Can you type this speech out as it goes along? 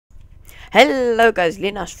Hello guys,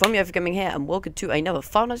 Linus from Gaming here, and welcome to another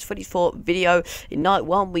Five Nights at Freddy's 4 video. In night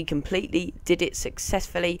 1 we completely did it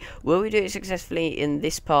successfully. Will we do it successfully in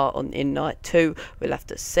this part in night 2? We'll have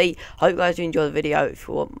to see. Hope you guys do enjoy the video.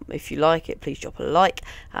 If you like it, please drop a like,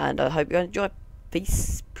 and I hope you guys enjoy.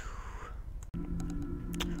 Peace.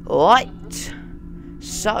 Alright,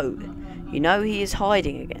 so you know he is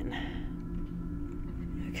hiding again.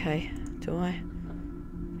 Okay,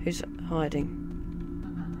 who's hiding?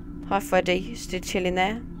 Hi Freddy, you still chilling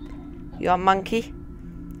there? You are monkey?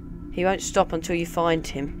 He won't stop until you find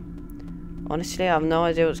him. Honestly, I have no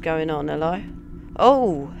idea what's going on. Hello?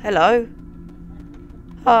 Oh, hello.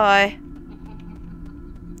 Hi.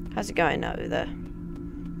 How's it going over there?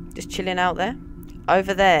 Just chilling out there?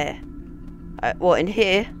 Over there? What, in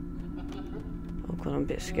here? Oh god, I'm a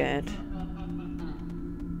bit scared.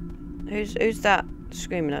 Who's that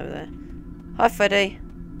screaming over there? Hi Freddy.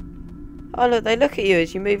 Oh look, they look at you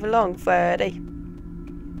as you move along, Freddy.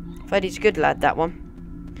 Freddy's a good lad, that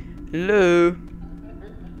one. Hello.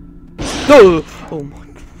 No! Oh my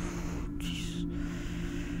god. Jeez.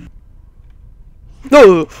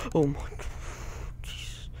 No! Oh my god.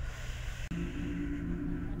 Jeez.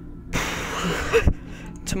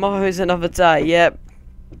 Tomorrow is another day, yep.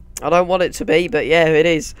 I don't want it to be, but yeah, it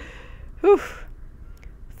is. Whew.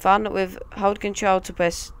 Fun with hold control to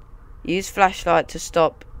press. Use flashlight to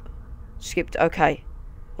stop. Skipped. Okay.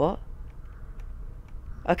 What?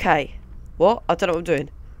 Okay. What? I don't know what I'm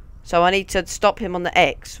doing. So I need to stop him on the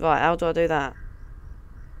X. Right, how do I do that?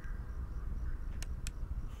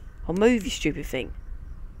 I'll move, you stupid thing.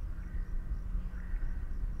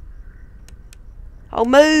 I'll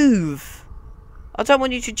move! I don't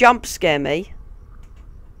want you to jump scare me.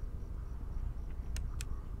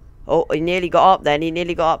 Oh, he nearly got up then. He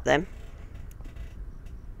nearly got up then.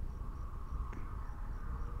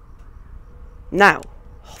 Now,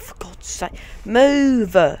 oh, for God's sake,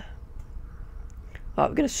 move! Right, we're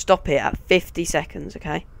going to stop it at 50 seconds,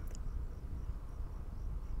 okay?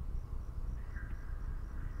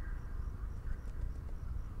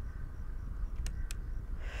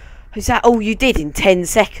 Is that all you did in 10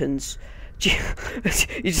 seconds? You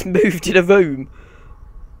just moved in a room.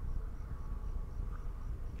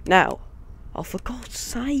 Now, oh, for God's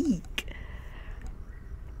sake.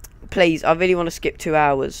 Please, I really want to skip 2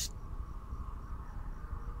 hours.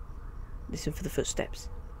 Listen for the footsteps.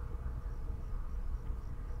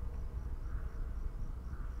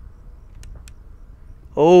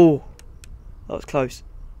 Oh, that was close.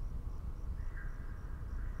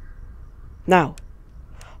 Now.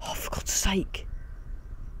 Oh, for God's sake.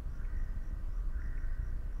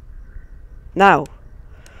 Now.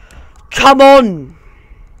 Come on.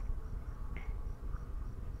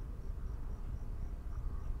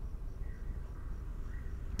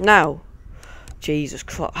 Now. Jesus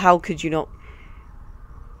Christ, how could you not?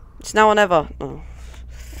 It's now or never. Oh.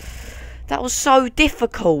 That was so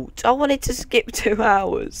difficult. I wanted to skip 2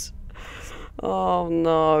 hours. Oh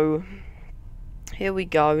no. Here we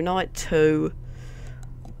go, night 2.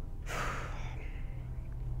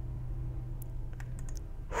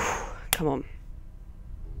 Come on.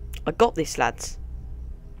 I got this, lads.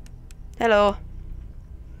 Hello.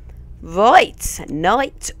 Right,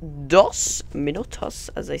 night dos minutos,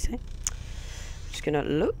 as they say. Just gonna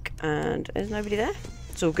look, and there's nobody there.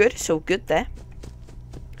 It's all good. It's all good there.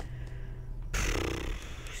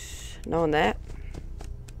 No one there.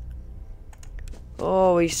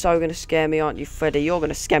 Oh, he's so gonna scare me, aren't you, Freddy? You're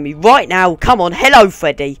gonna scare me right now. Come on, hello,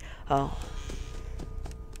 Freddy. Oh,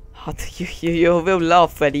 you're a real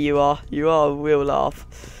laugh, Freddy. You are a real laugh.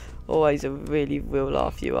 Always a really real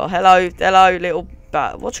laugh. You are. Hello, little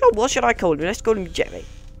bat. What should I call him? Let's call him Jerry.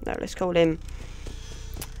 No, let's call him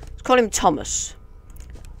Thomas.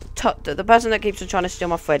 The person that keeps on trying to steal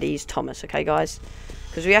my Freddy is Thomas, okay guys?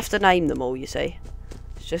 Because we have to name them all, you see.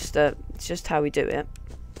 It's just how we do it.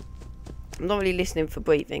 I'm not really listening for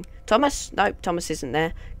breathing. Thomas? Nope, Thomas isn't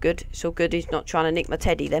there. Good, it's all good. He's not trying to nick my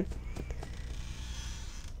teddy then.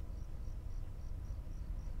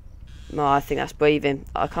 No, I think that's breathing.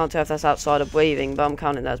 I can't tell if that's outside of breathing, but I'm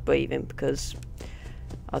counting that as breathing because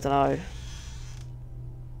I don't know.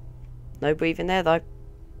 No breathing there though.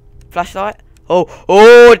 Flashlight.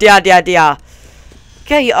 Oh, dear.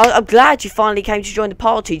 Okay, I'm glad you finally came to join the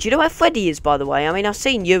party. Do you know where Freddy is, by the way? I mean, I've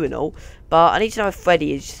seen you and all, but I need to know where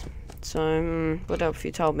Freddy is. So, what else have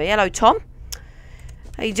you told me? Hello, Tom.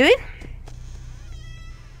 How you doing?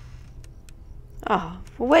 Oh,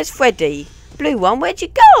 well, where's Freddy? Blue one, where'd you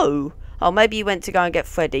go? Oh, maybe you went to go and get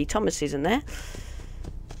Freddy. Thomas isn't there.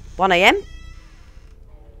 1 AM.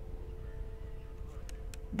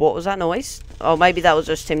 What was that noise? Oh, maybe that was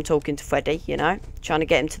just him talking to Freddy, you know. Trying to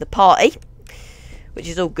get him to the party. Which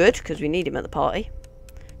is all good, because we need him at the party.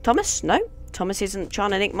 Thomas? No. Thomas isn't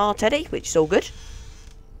trying to nick my teddy, which is all good.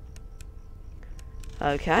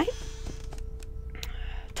 Okay.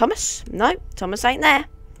 Thomas? No. Thomas ain't there.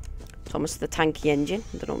 Thomas the tanky engine.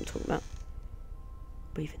 I don't know what I'm talking about.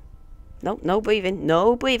 Breathing. No, no breathing.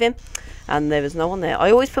 No breathing. And there was no one there.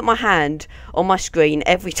 I always put my hand on my screen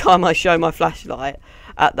every time I show my flashlight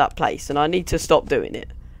at that place. And I need to stop doing it.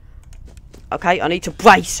 Okay, I need to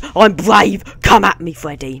brace. I'm brave. Come at me,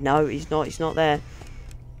 Freddy. No, he's not. He's not there.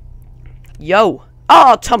 Yo.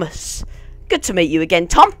 Oh, Thomas. Good to meet you again,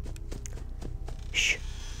 Tom. Shh.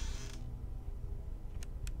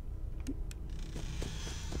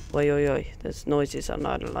 Oi, oi, oi. There's noises. I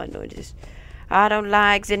don't like noises. I don't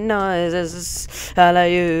like the noises.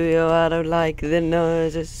 Hallelujah. I don't like the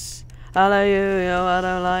noises. Hallelujah. I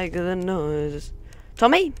don't like the noises.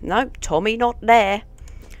 Tommy? No, Tommy not there.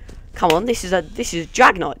 Come on, this is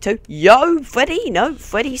drag night too. Yo, Freddy? No,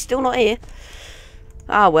 Freddy's still not here.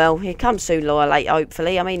 Ah, well, he'll come soon or late,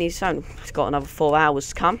 hopefully. I mean, he's got another 4 hours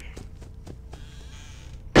to come.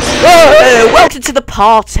 Welcome to the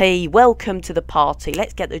party. Welcome to the party.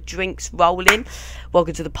 Let's get the drinks rolling.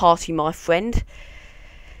 Welcome to the party, my friend.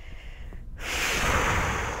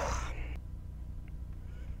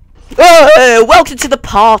 Welcome to the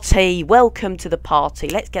party. Welcome to the party.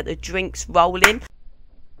 Let's get the drinks rolling.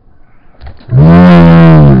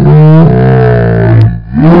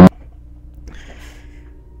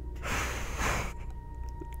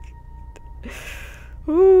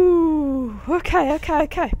 Ooh, okay.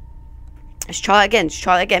 Let's try it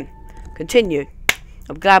again. Continue.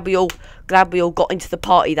 I'm glad we all got into the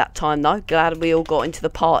party that time though. Glad we all got into the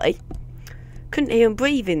party. Couldn't hear him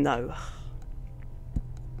breathing though.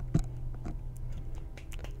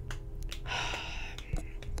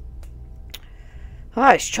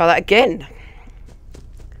 Alright, let's try that again.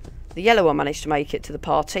 The yellow one managed to make it to the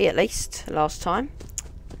party, at least, last time.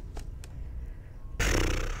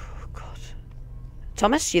 Oh, God.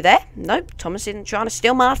 Thomas, you there? Nope, Thomas isn't trying to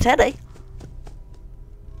steal my teddy.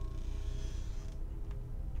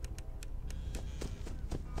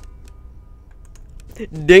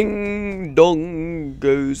 Ding dong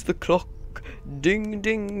goes the clock. Ding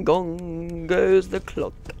ding gong goes the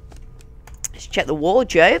clock. Let's check the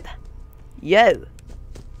wardrobe. Yo.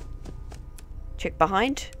 Check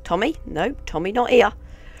behind. Tommy? No, Tommy not here.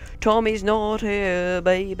 Tommy's not here,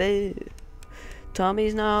 baby.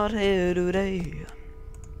 Tommy's not here today.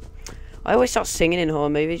 I always start singing in horror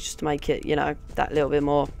movies just to make it, you know, that little bit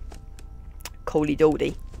more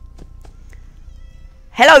cooly-doody.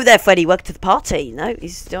 Hello there, Freddy. Welcome to the party. No,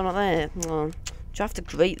 he's still not there. Oh, do you have to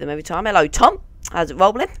greet them every time? Hello, Tom. How's it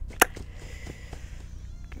rolling?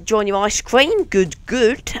 Enjoying your ice cream?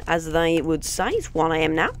 Good, as they would say. It's 1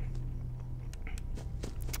 AM now.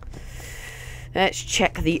 Let's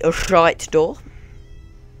check the right door.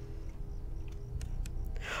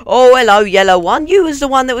 Oh, hello, yellow one. You was the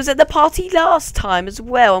one that was at the party last time as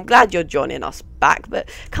well. I'm glad you're joining us back, but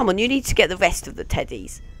come on, you need to get the rest of the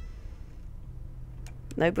teddies.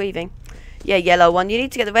 No breathing. Yeah, yellow one, you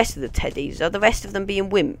need to get the rest of the teddies. Are the rest of them being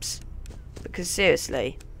wimps? Because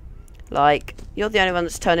seriously, like, you're the only one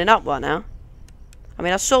that's turning up right now. I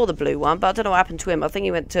mean, I saw the blue one, but I don't know what happened to him. I think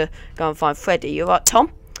he went to go and find Freddy. You right,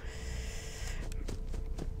 Tom?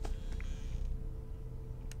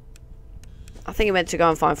 I think he went to go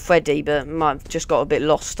and find Freddy, but might have just got a bit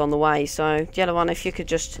lost on the way. So, yellow one, if you could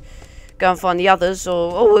just go and find the others,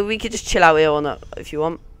 or we could just chill out here on it if you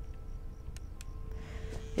want.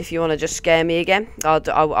 If you want to just scare me again,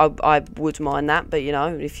 I would mind that. But you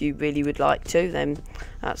know, if you really would like to, then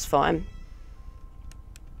that's fine.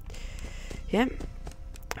 Yeah.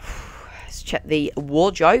 Let's check the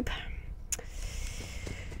wardrobe.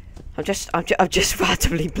 I'm just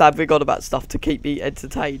randomly blabbering about stuff to keep me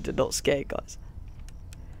entertained and not scared, guys.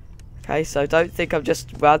 Okay, so don't think I'm just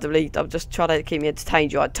randomly. I'm just trying to keep me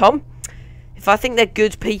entertained, right, Tom? If I think they're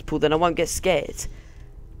good people, then I won't get scared.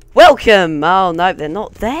 Welcome! Oh, no, they're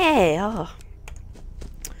not there. Oh.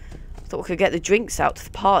 I thought we could get the drinks out to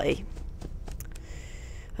the party.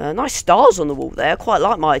 Nice stars on the wall there. I quite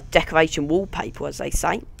like my decoration wallpaper, as they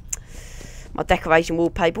say. My decoration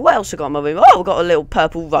wallpaper. What else I got in my room? Oh, we've got a little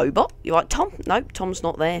purple robot. You right, Tom? Nope, Tom's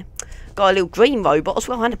not there. Got a little green robot as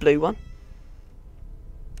well, and a blue one.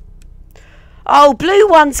 Oh, blue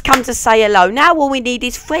one's come to say hello. Now all we need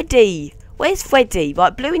is Freddy. Where's Freddy?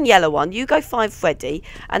 Right, blue and yellow one. You go find Freddy,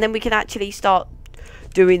 and then we can actually start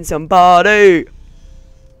doing some party.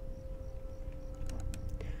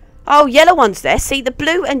 Oh, yellow one's there. See, the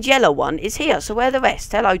blue and yellow one is here. So where are the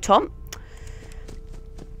rest? Hello, Tom.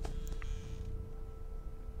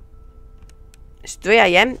 It's 3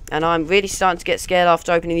 AM and I'm really starting to get scared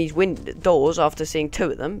after opening these doors after seeing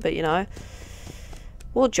 2 of them. But, you know,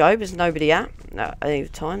 wardrobe, there's nobody at any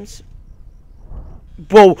times.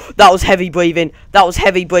 Whoa, that was heavy breathing. That was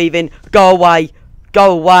heavy breathing. Go away.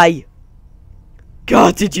 Go away.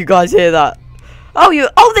 God, did you guys hear that?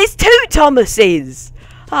 Oh, there's 2 Thomases.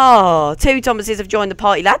 Oh, 2 Thomases have joined the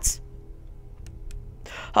party, lads.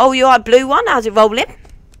 Oh, you alright, blue one? How's it rolling?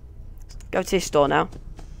 Go to this store now.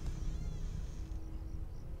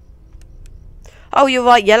 Oh, you're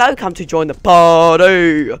right, yellow. Come to join the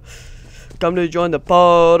party. Come to join the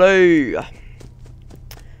party.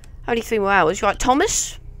 Only 3 more hours. You right,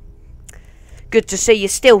 Thomas? Good to see you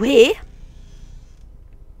still here.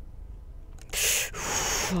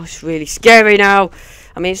 Oh, it's really scary now.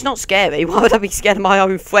 I mean, it's not scary. Why would I be scared of my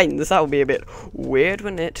own friends? That would be a bit weird,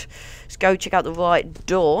 wouldn't it? Let's go check out the right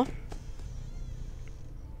door.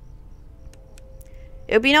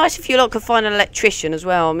 It would be nice if you lot could find an electrician as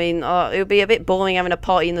well. I mean, it would be a bit boring having a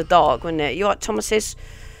party in the dark, wouldn't it? You right, Thomases?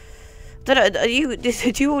 Do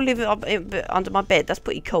you all live up under my bed? That's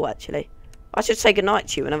pretty cool, actually. I should say goodnight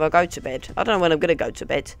to you whenever I go to bed. I don't know when I'm going to go to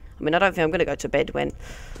bed. I mean, I don't think I'm going to go to bed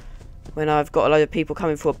when I've got a load of people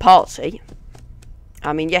coming for a party.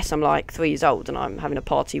 I mean, yes, I'm like 3 years old and I'm having a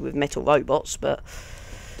party with metal robots, but,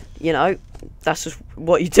 you know, that's just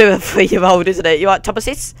what you do at a 3-year-old, isn't it? You right,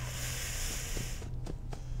 Thomases?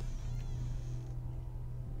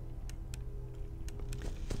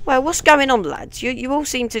 Well, what's going on, lads? You all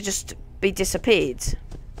seem to just be disappeared.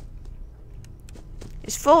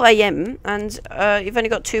 It's 4 AM and you've only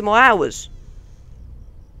got 2 more hours.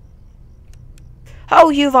 Oh,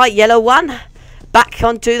 you right, yellow one. Back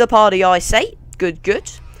onto the party, I say. Good, good.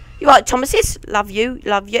 You right, Thomases? Love you,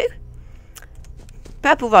 love you.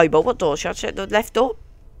 Purple robot, what door? Shall I check the left door?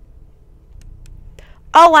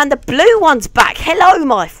 Oh, and the blue one's back. Hello,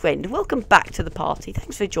 my friend. Welcome back to the party.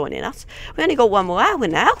 Thanks for joining us. We only got 1 more hour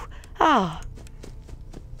now. Ah.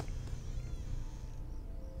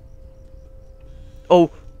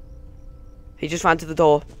 Oh. He just ran to the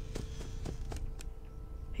door.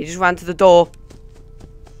 He just ran to the door.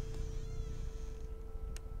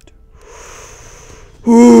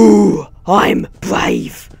 Ooh, I'm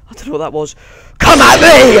brave. I don't know what that was. Come at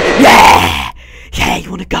me! Yeah! Yeah, you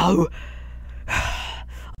want to go?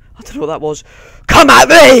 I don't know what that was. Come at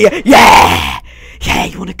me! Yeah! Yeah,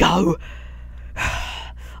 you want to go?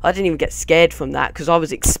 I didn't even get scared from that because I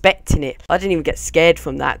was expecting it. I didn't even get scared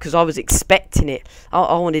from that because I was expecting it.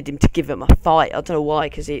 I wanted him to give him a fight. I don't know why,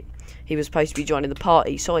 because he was supposed to be joining the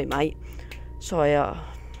party. Sorry, mate. Sorry,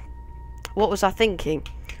 what was I thinking?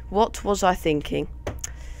 What was I thinking?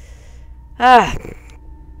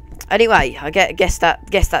 Anyway, I guess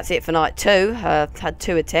that's it for night 2. Had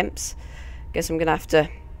 2 attempts. Guess I'm gonna have to.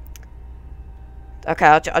 Okay,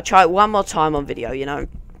 I'll try it one more time on video. You know,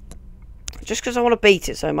 just because I want to beat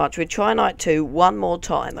it so much. We'll try night 2 one more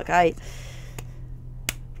time. Okay.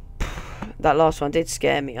 That last one did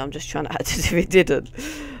scare me. I'm just trying to act as if it didn't.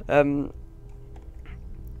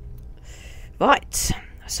 Right.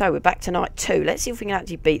 So we're back to night 2. Let's see if we can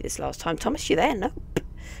actually beat this last time. Thomas, you there? Nope.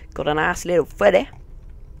 Got a nice little Freddy.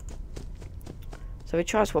 So we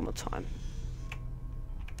try this one more time.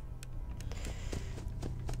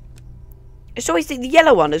 It's always the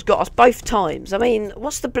yellow one has got us both times. I mean,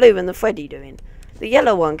 what's the blue and the Freddy doing? The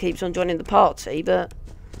yellow one keeps on joining the party, but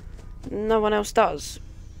no one else does.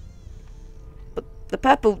 But the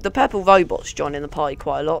purple robot's joining the party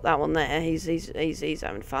quite a lot. That one there, he's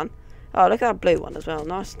having fun. Oh, look at that blue one as well.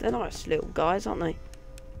 Nice, they're nice little guys, aren't they?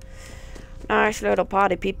 Nice little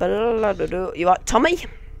party people. You like Tommy?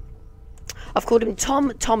 I've called him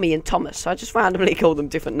Tom, Tommy, and Thomas. I just randomly call them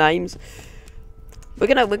different names. We're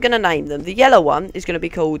gonna name them. The yellow one is gonna be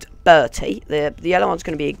called Bertie. The yellow one's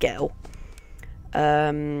gonna be a girl.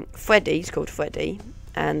 Freddy's called Freddy,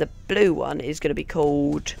 and the blue one is gonna be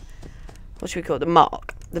called, what should we call it? The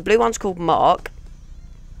Mark. The blue one's called Mark.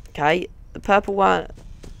 Okay. The purple one.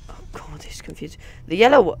 Oh God, this is confusing. The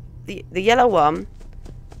yellow one.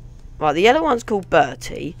 Right, the yellow one's called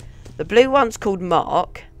Bertie. The blue one's called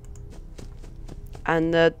Mark.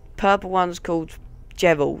 And the purple one's called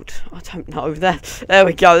Gerald. I don't know. There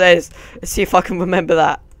we go. Let's see if I can remember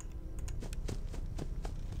that.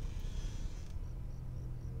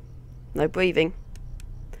 No breathing.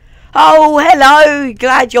 Oh, hello.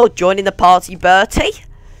 Glad you're joining the party, Bertie.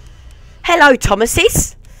 Hello,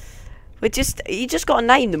 Thomases. You just got to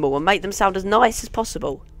name them all and make them sound as nice as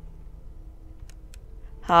possible.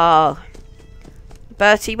 Ah.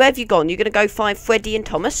 Bertie, where have you gone? You're going to go find Freddy and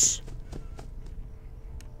Thomas?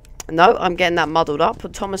 No, I'm getting that muddled up.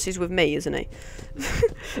 But Thomas is with me, isn't he?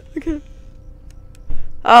 Okay.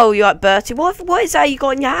 Oh, you're right, Bertie. What is that you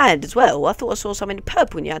got in your hand as well? I thought I saw something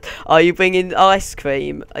purple in your hand. Are you bringing ice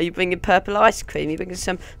cream? Are you bringing purple ice cream? Are you bringing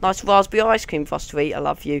some nice raspberry ice cream for us to eat? I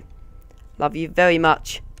love you. Love you very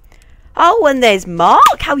much. Oh, and there's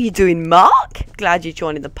Mark. How you doing, Mark? Glad you're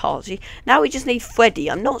joining the party. Now we just need Freddy.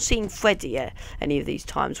 I'm not seeing Freddy at any of these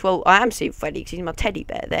times. Well, I am seeing Freddy because he's my teddy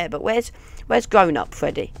bear there. But where's grown-up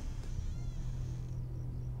Freddy?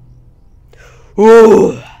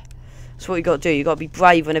 Ooh. That's what you got to do. You got to be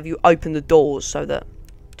brave whenever you open the doors, so that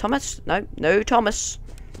Thomas, no Thomas,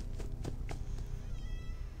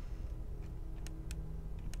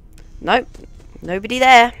 nope, nobody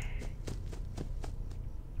there.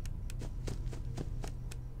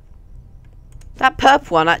 That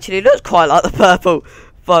purple one actually looks quite like the purple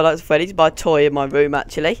Five Nights at Freddy's, my toy in my room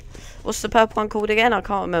actually. What's the purple one called again? I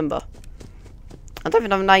can't remember. I don't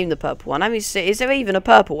think I've named the purple one. Is there even a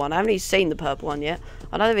purple one? I haven't even seen the purple one yet.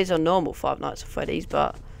 I know there is a normal Five Nights at Freddy's,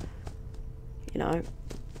 but you know.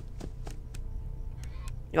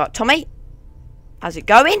 Right, Tommy, how's it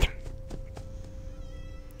going?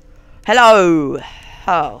 Hello.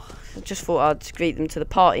 Oh, I just thought I'd greet them to the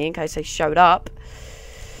party in case they showed up.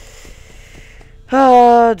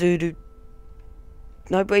 No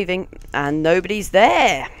breathing, and nobody's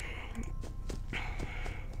there.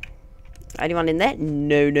 Anyone in there?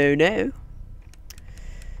 No.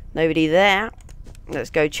 Nobody there. Let's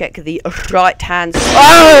go check the right hand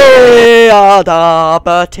side. Oh,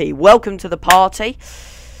 Bertie, welcome to the party.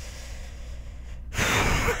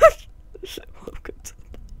 Welcome to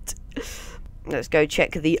the party. Let's go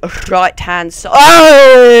check the right hand side.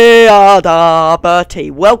 Oh, Bertie,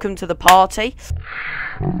 welcome to the party.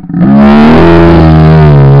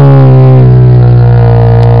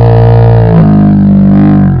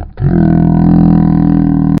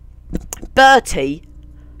 Bertie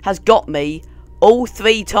has got me all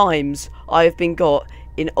 3 times I have been got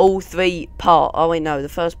in all 3 parts. Oh wait, no, the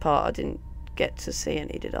first part I didn't get to see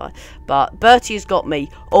any, did I? But Bertie has got me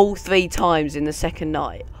all 3 times in the second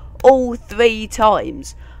night. All 3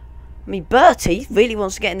 times. I mean, Bertie really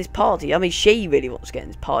wants to get in this party. I mean, she really wants to get in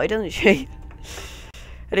this party, doesn't she?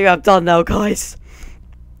 Anyway, I'm done now, guys.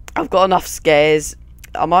 I've got enough scares.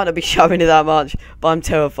 I might not be showing it that much, but I'm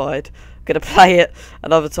terrified. I'm going to play it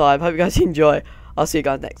another time. Hope you guys enjoy. I'll see you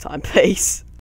guys next time. Peace.